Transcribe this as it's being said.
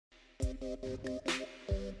Hey,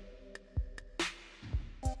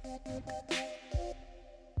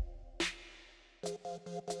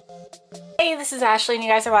 this is Ashley and you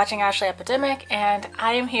guys are watching Ashley Epidemic, and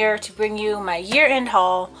I am here to bring you my year-end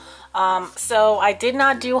haul. So I did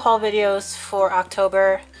not do haul videos for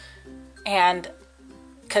October, and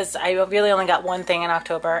because I really only got one thing in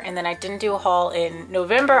October, and then I didn't do a haul in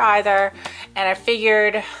November either, and I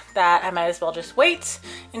figured that I might as well just wait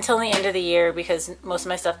until the end of the year because most of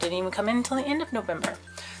my stuff didn't even come in until the end of November.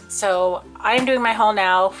 So I'm doing my haul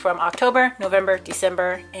now from October, November,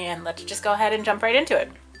 December, and let's just go ahead and jump right into it.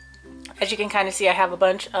 As you can kind of see, I have a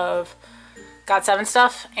bunch of GOT7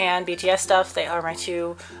 stuff and BTS stuff. They are my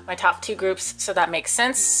top two groups, so that makes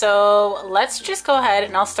sense. So let's just go ahead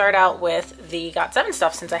and I'll start out with the GOT7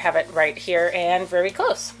 stuff since I have it right here and very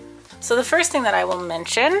close. So the first thing that I will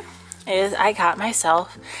mention is I got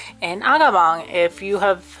myself an agabong. If you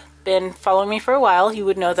have been following me for a while, you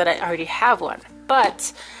would know that I already have one.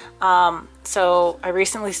 But so I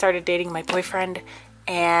recently started dating my boyfriend,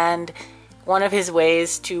 and one of his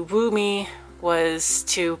ways to woo me was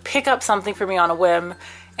to pick up something for me on a whim,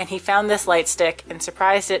 and he found this light stick and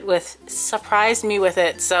surprised me with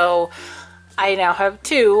it. So I now have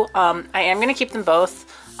two. I am going to keep them both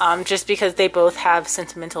just because they both have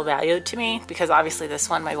sentimental value to me, because obviously this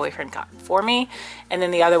one my boyfriend got for me, and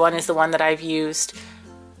then the other one is the one that I've used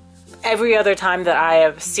every other time that I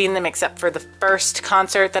have seen them, except for the first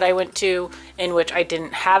concert that I went to, in which I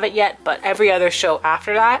didn't have it yet, but every other show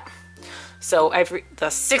after that. So the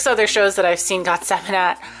 6 other shows that I've seen GOT7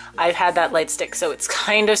 at, I've had that light stick. So it's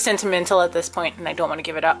kind of sentimental at this point, and I don't want to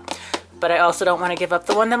give it up. But I also don't want to give up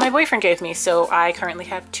the one that my boyfriend gave me. So I currently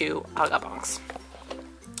have 2 agabongs.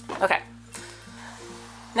 Okay.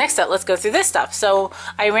 Next up, let's go through this stuff. So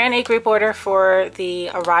I ran a group order for the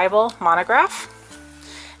Arrival monograph,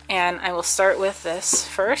 and I will start with this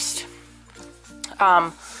first.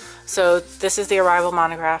 So this is the Arrival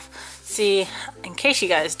monograph. See, in case you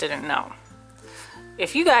guys didn't know,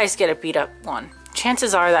 if you guys get a beat up one,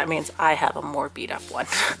 chances are that means I have a more beat up one.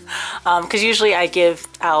 Because usually I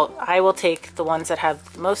will take the ones that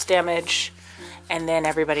have the most damage, and then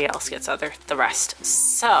everybody else gets the rest.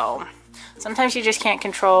 So sometimes you just can't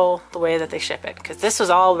control the way that they ship it, because this was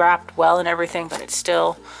all wrapped well and everything, but it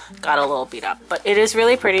still got a little beat up. But it is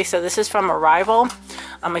really pretty. So this is from Arrival.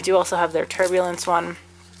 I do also have their Turbulence one.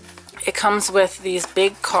 It comes with these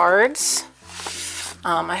big cards.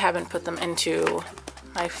 I haven't put them into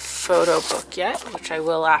my photo book yet, which I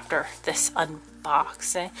will after this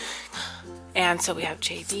unboxing. And so we have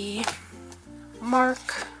JB,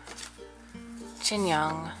 Mark, Jin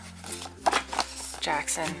Young,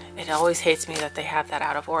 Jackson. It always hates me that they have that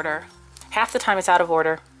out of order. Half the time it's out of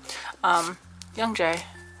order. Young Jae,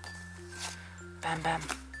 Bam Bam,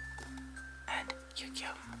 and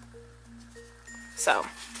Yukio. So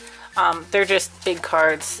they're just big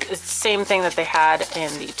cards. It's the same thing that they had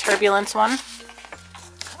in the Turbulence one.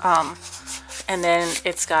 And then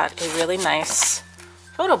it's got a really nice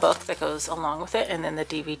photo book that goes along with it, and then the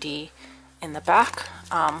DVD in the back.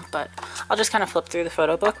 But I'll just kind of flip through the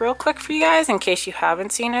photo book real quick for you guys in case you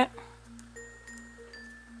haven't seen it.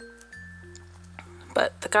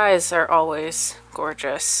 But the guys are always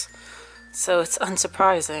gorgeous, so it's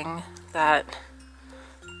unsurprising that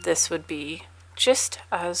this would be just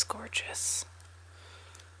as gorgeous.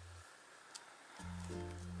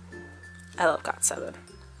 I love GOT7,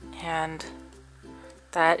 and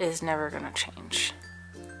that is never gonna change.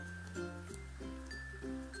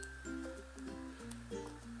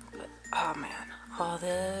 But oh man, all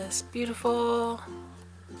this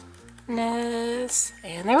beautifulfulness,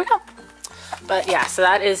 and there we go. But yeah, so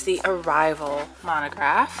that is the Arrival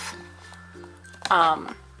monograph.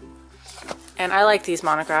 And I like these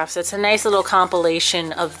monographs. It's a nice little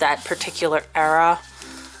compilation of that particular era,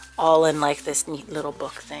 all in like this neat little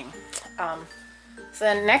book thing. So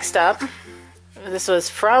then next up, this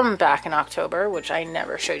was from back in October, which I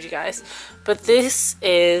never showed you guys, but this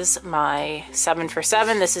is my 7 for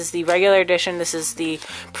 7. This is the regular edition. This is the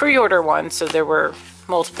pre-order one, so there were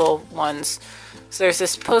multiple ones. So there's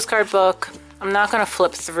this postcard book. I'm not going to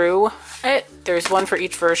flip through it. There's one for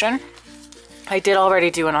each version. I did already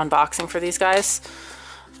do an unboxing for these guys.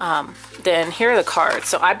 Then here are the cards.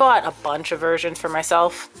 So I bought a bunch of versions for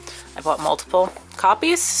myself. I bought multiple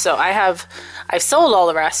copies. So I've sold all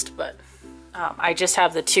the rest, but I just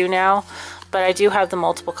have the 2 now. But I do have the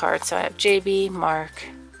multiple cards. So I have JB, Mark.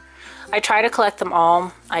 I try to collect them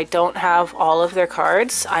all. I don't have all of their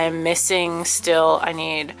cards. I am missing still, I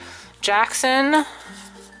need Jackson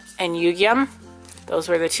and Yugyeom. Those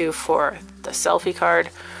were the 2 for the selfie card.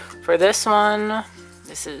 For this one,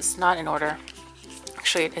 this is not in order.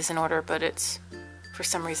 Actually, it is in order, but it's for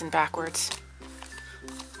some reason backwards.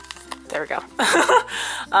 There we go.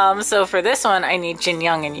 So for this one, I need Jin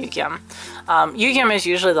Young and Yugyeom. Yugyeom is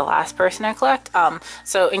usually the last person I collect.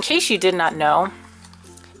 So in case you did not know,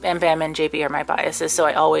 Bam Bam and JB are my biases, so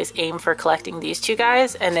I always aim for collecting these two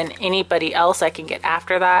guys, and then anybody else I can get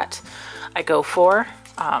after that, I go for.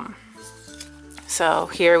 So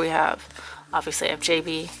here we have, obviously I have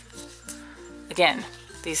JB. Again,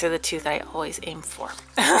 these are the two that I always aim for.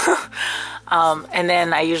 And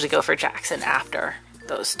then I usually go for Jackson after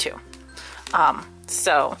those two.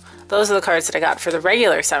 So those are the cards that I got for the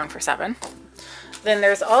regular 7 for 7. Then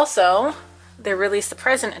there's also, they released the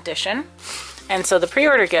present edition. And so the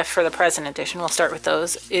pre-order gift for the present edition, we'll start with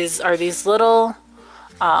those, are these little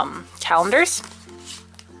calendars.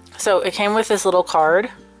 So it came with this little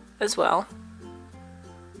card as well.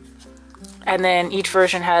 And then each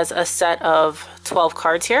version has a set of 12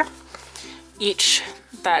 cards here. Each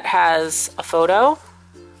that has a photo.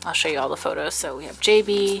 I'll show you all the photos. So we have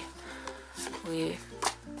JB,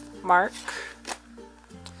 Mark,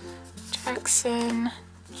 Jackson,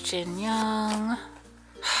 Jin Young,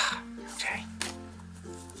 okay,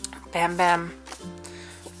 Bam Bam,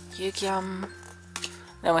 Yugyeom.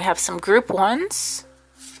 Then we have some group ones.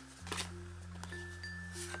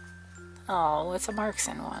 Oh, it's a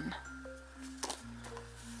Markson one.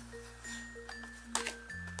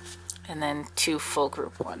 And then 2 full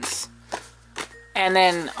group ones. And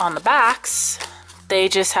then on the backs, they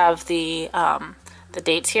just have the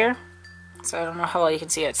dates here. So I don't know how well you can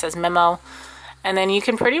see it. It says memo. And then you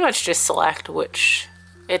can pretty much just select which.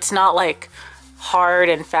 It's not like hard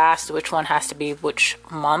and fast which one has to be which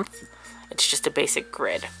month. It's just a basic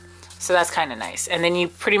grid. So that's kind of nice. And then you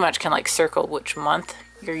pretty much can like circle which month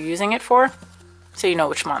you're using it for, so you know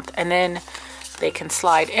which month. And then they can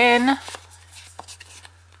slide in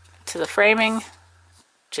to the framing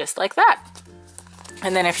just like that.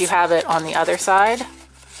 And then if you have it on the other side,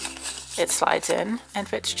 it slides in and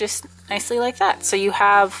fits just nicely like that. So you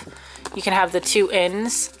can have the 2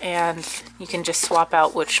 ends and you can just swap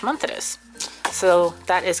out which month it is. So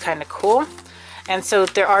that is kind of cool. And so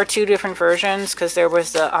there are 2 different versions, because there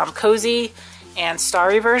was the cozy and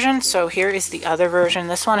starry version. So here is the other version.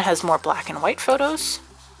 This one has more black and white photos.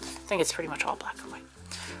 I think it's pretty much all black and white.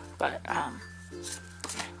 But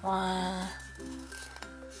one.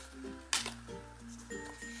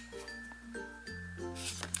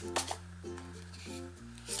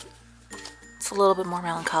 It's a little bit more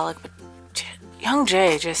melancholic, but Young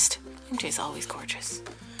Jay's always gorgeous.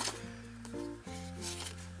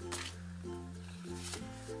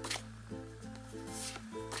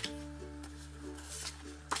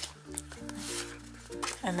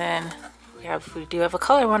 And then we do have a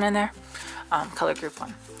color one in there, color group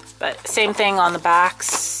one. But same thing on the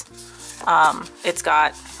backs. It's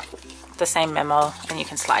got the same memo, and you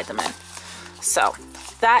can slide them in. So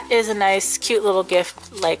that is a nice, cute little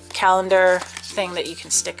gift, like calendar thing that you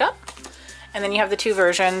can stick up. And then you have the 2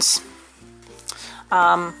 versions.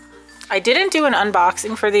 I didn't do an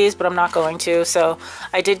unboxing for these, but I'm not going to. So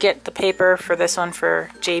I did get the paper for this one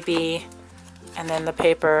for JB, and then the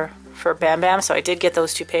paper for Bam Bam. So I did get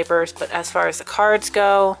those 2 papers. But as far as the cards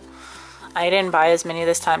go, I didn't buy as many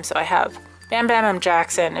this time. So I have Bam Bam and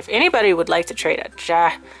Jackson. If anybody would like to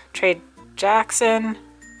trade Jackson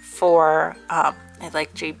for I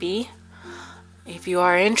like JB, if you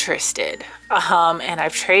are interested, and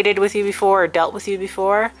I've traded with you before or dealt with you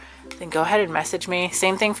before, then go ahead and message me.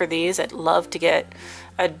 Same thing for these. I'd love to get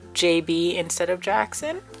a JB instead of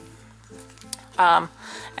Jackson. And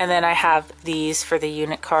then I have these for the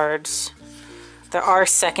unit cards. There are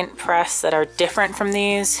second press that are different from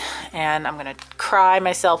these, and I'm gonna cry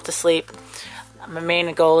myself to sleep. My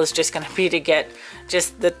main goal is just gonna be to get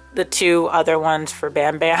just the 2 other ones for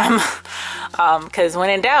Bam Bam. Because when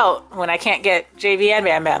in doubt, when I can't get JB and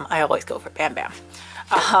Bam Bam, I always go for Bam Bam.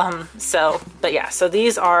 But yeah, so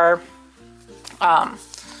these are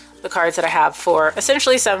the cards that I have for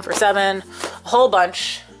essentially 7 for 7, a whole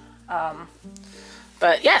bunch.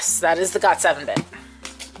 But yes, that is the Got7 bit.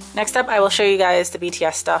 Next up, I will show you guys the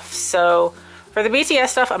BTS stuff. So for the BTS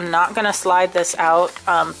stuff, I'm not gonna slide this out,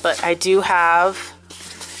 but I do have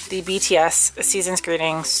the BTS Season's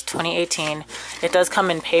Greetings 2018. It does come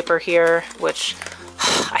in paper here, which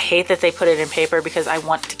I hate that they put it in paper because I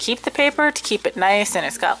want to keep the paper to keep it nice, and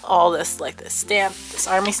it's got all this, like this stamp, this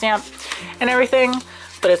army stamp and everything,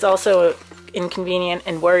 but it's also inconvenient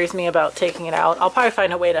and worries me about taking it out. I'll probably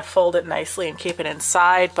find a way to fold it nicely and keep it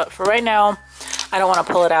inside, but for right now, I don't want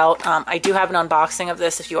to pull it out. I do have an unboxing of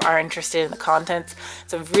this if you are interested in the contents.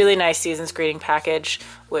 It's a really nice season's greeting package,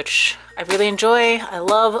 which I really enjoy. I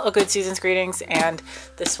love a good season's greetings, and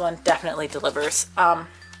this one definitely delivers. And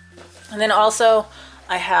then also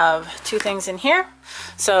I have two things in here.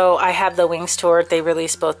 So I have the Wings Tour. They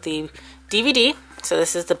released both the DVD, so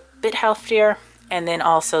this is the bit heftier, and then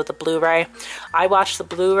also the Blu-ray. I watch the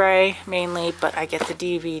Blu-ray mainly, but I get the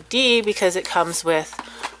DVD because it comes with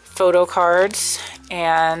photo cards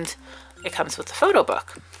and it comes with the photo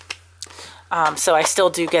book. So I still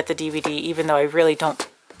do get the DVD, even though I really don't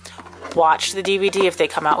watch the DVD if they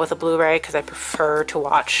come out with a Blu-ray, because I prefer to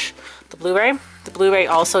watch the Blu-ray. The Blu-ray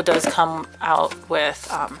also does come out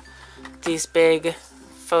with these big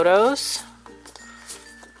photos,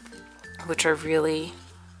 which are really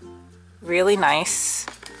nice,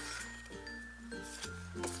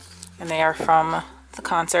 and they are from the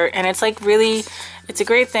concert, and it's like really, it's a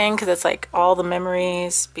great thing because it's like all the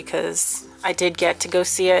memories, because I did get to go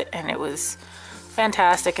see it and it was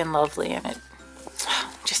fantastic and lovely, and it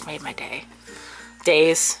just made my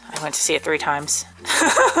days. I went to see it 3 times.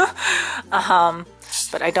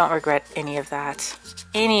 But I don't regret any of that,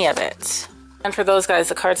 any of it. And for those guys,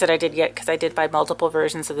 the cards that I did get, because I did buy multiple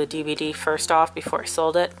versions of the DVD first off before I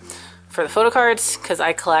sold it, for the photo cards, because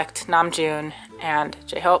I collect Namjoon and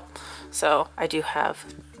J-Hope, so I do have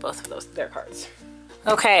both of their cards.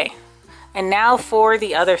 Okay, and now for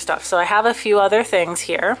the other stuff. So I have a few other things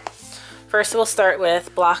here. First, we'll start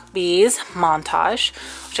with Block B's Montage,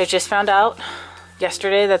 which I just found out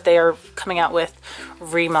yesterday that they are coming out with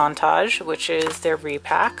Remontage, which is their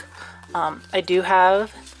repack. I do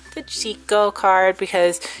have the Chico card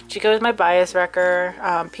because Chico is my bias wrecker.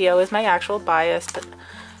 PO is my actual bias, but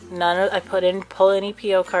I didn't pull any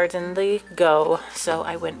PO cards in the Go, so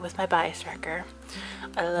I went with my bias wrecker.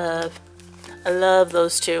 I love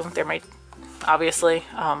those two. They're my, obviously,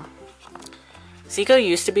 Zico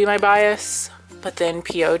used to be my bias, but then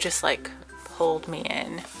PO just like pulled me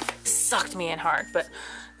in, sucked me in hard. But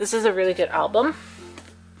this is a really good album.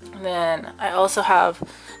 And then I also have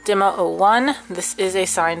Demo 01. This is a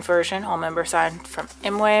signed version, all member signed from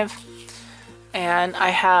M-Wave. And I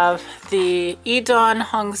have the E'Dawn,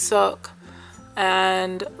 Hongseok,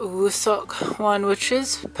 and Wooseok one, which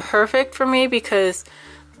is perfect for me because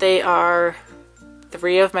they are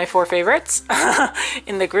 3 of my 4 favorites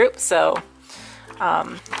in the group. So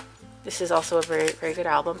this is also a very, very good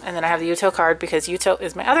album. And then I have the Yuto card because Yuto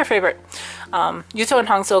is my other favorite. Yuto and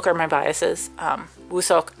Hongseok are my biases.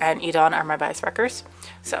 Wooseok and E'Dawn are my bias wreckers.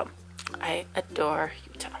 So I adore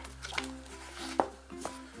Yuto.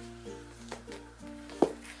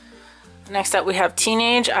 Next up we have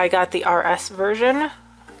Teenage. I got the RS version.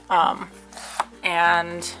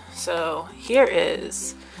 And so here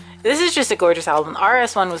is, this is just a gorgeous album. The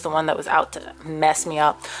RS one was the one that was out to mess me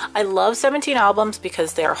up. I love 17 albums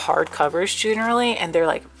because they're hard covers generally, and they're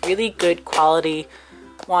like really good quality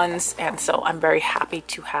ones, and so I'm very happy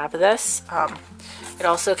to have this. It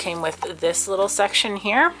also came with this little section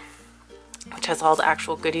here, which has all the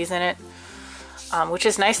actual goodies in it, which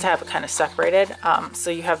is nice to have it kind of separated.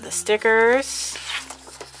 So you have the stickers,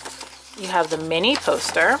 you have the mini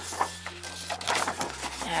poster,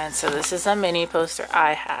 and so this is a mini poster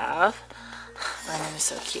I have. Brandon is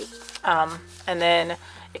so cute. And then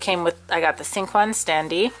it came with, I got the Synquon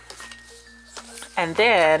standee, and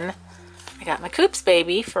then I got my Coops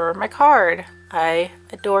baby for my card. I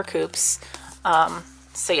adore Coops.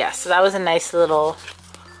 So yeah, so that was a nice little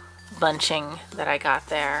bunching that I got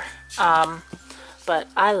there. But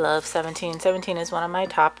I love 17. 17 is one of my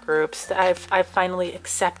top groups. I've finally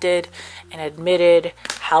accepted and admitted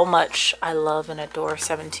how much I love and adore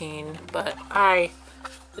 17. But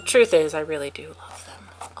the truth is, I really do love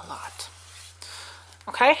them a lot.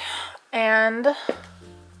 Okay, and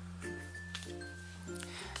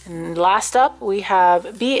last up we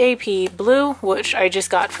have BAP Blue, which I just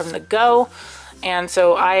got from the Go. And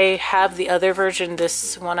so I have the other version.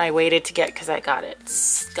 This one I waited to get because I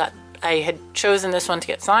had chosen this one to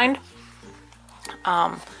get signed.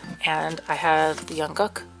 And I have the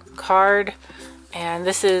Jungkook card. And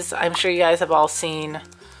this is, I'm sure you guys have all seen,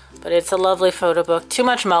 but it's a lovely photo book. Too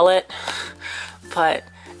much mullet, but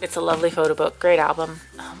it's a lovely photo book. Great album.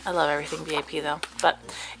 I love everything BAP though. But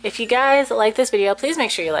if you guys like this video, please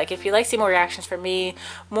make sure you like it. If you'd like to see more reactions from me,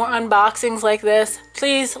 more unboxings like this,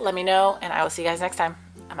 please let me know, and I will see you guys next time.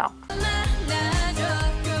 I'm out.